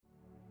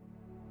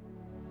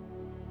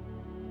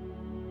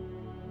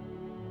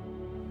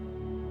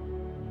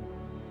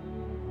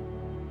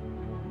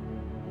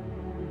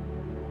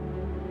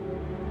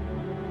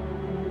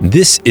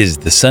This is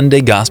the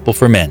Sunday Gospel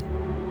for Men,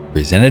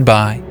 presented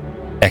by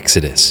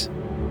Exodus.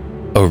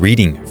 A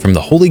reading from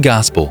the Holy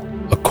Gospel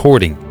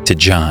according to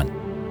John.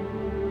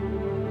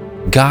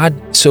 God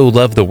so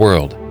loved the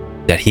world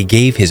that he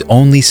gave his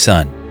only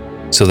Son,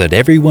 so that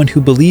everyone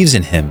who believes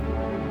in him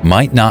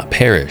might not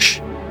perish,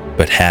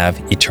 but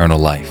have eternal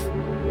life.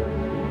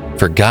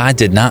 For God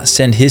did not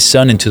send his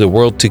Son into the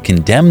world to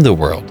condemn the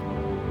world,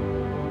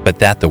 but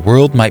that the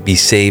world might be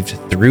saved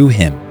through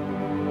him.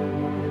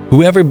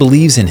 Whoever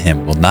believes in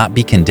him will not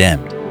be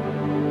condemned,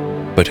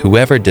 but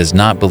whoever does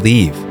not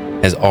believe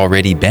has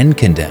already been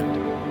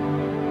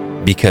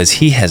condemned, because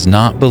he has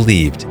not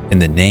believed in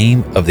the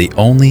name of the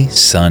only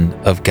Son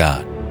of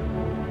God.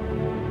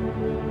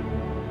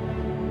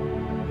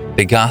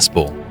 The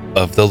Gospel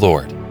of the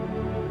Lord.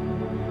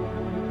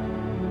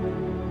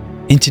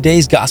 In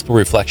today's Gospel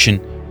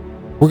reflection,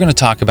 we're going to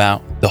talk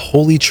about the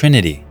Holy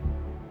Trinity.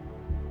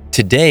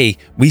 Today,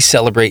 we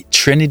celebrate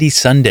Trinity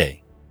Sunday,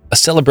 a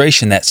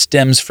celebration that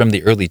stems from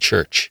the early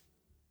church.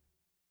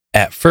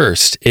 At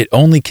first, it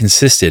only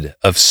consisted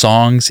of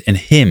songs and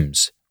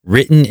hymns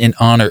written in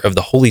honor of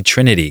the Holy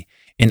Trinity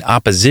in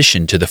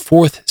opposition to the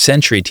 4th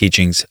century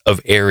teachings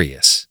of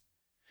Arius.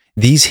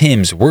 These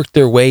hymns worked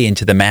their way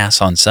into the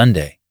Mass on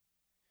Sunday.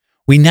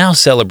 We now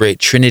celebrate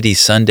Trinity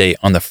Sunday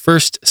on the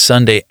first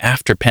Sunday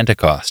after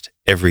Pentecost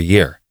every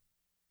year.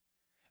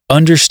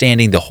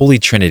 Understanding the Holy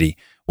Trinity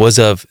was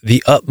of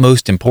the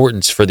utmost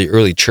importance for the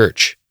early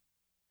church.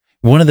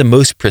 One of the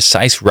most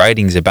precise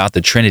writings about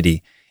the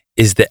Trinity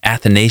is the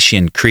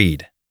Athanasian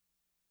Creed,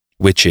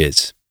 which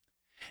is,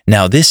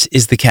 "Now this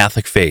is the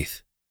Catholic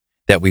faith,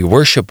 that we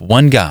worship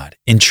one God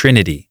in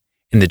Trinity,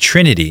 in the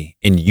Trinity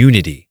in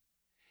unity,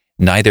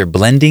 neither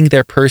blending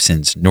their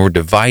persons nor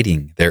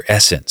dividing their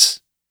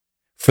essence.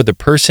 For the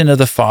person of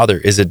the Father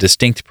is a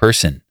distinct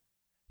person,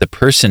 the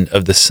person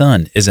of the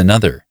Son is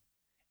another,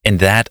 and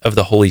that of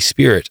the Holy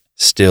Spirit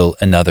still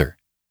another.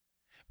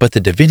 But the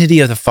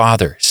divinity of the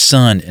Father,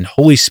 Son, and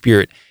Holy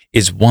Spirit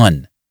is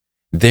one,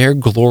 their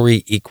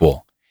glory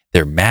equal,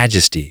 their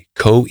majesty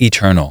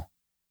coeternal.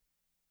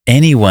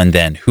 Anyone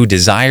then who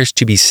desires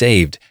to be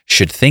saved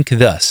should think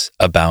thus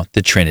about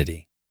the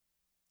Trinity."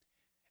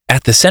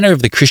 At the center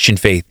of the Christian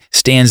faith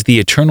stands the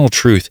eternal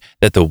truth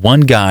that the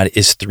one God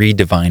is 3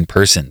 divine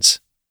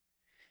persons.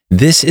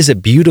 This is a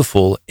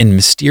beautiful and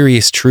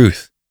mysterious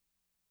truth.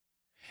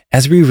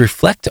 As we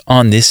reflect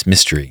on this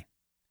mystery,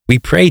 we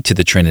pray to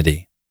the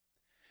Trinity.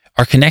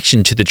 Our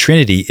connection to the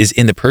Trinity is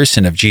in the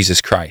person of Jesus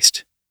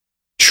Christ,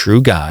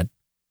 true God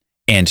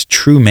and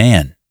true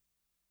man.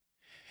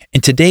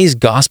 And today's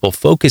gospel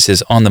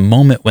focuses on the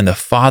moment when the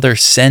Father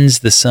sends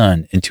the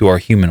Son into our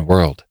human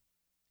world.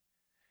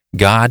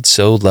 God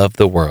so loved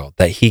the world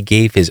that he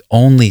gave his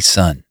only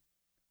Son.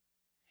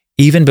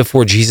 Even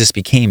before Jesus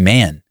became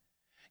man,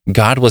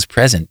 God was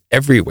present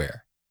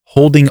everywhere,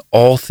 holding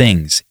all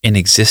things in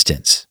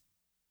existence.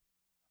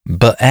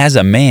 But as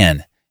a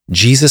man,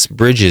 Jesus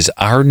bridges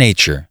our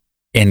nature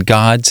and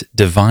God's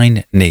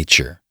divine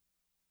nature.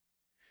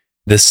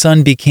 The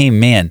Son became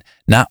man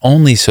not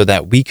only so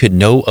that we could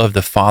know of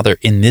the Father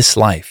in this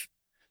life,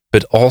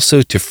 but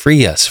also to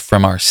free us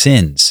from our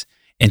sins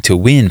and to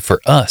win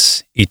for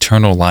us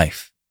eternal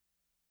life.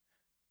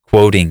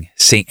 Quoting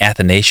Saint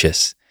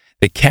Athanasius,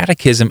 the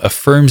Catechism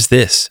affirms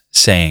this,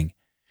 saying,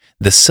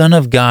 "The Son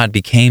of God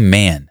became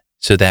man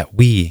so that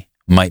we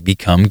might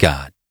become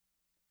God."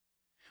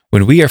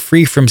 When we are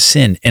free from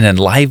sin and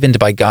enlivened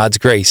by God's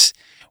grace,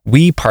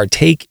 we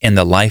partake in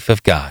the life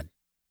of God.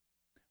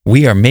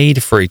 We are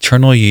made for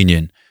eternal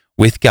union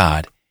with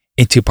God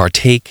and to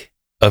partake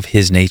of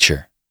his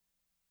nature.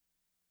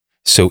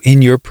 So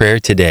in your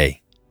prayer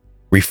today,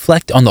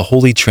 reflect on the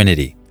Holy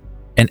Trinity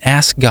and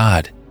ask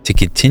God to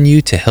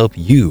continue to help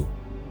you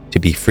to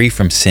be free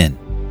from sin,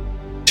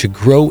 to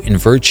grow in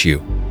virtue,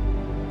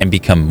 and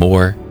become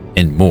more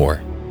and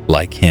more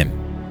like him.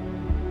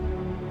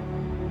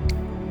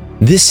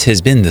 This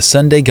has been the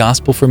Sunday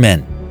Gospel for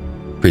Men,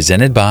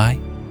 presented by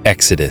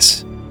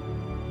Exodus.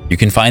 You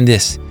can find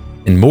this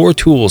and more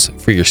tools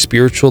for your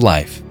spiritual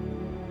life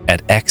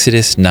at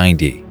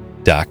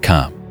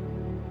exodus90.com.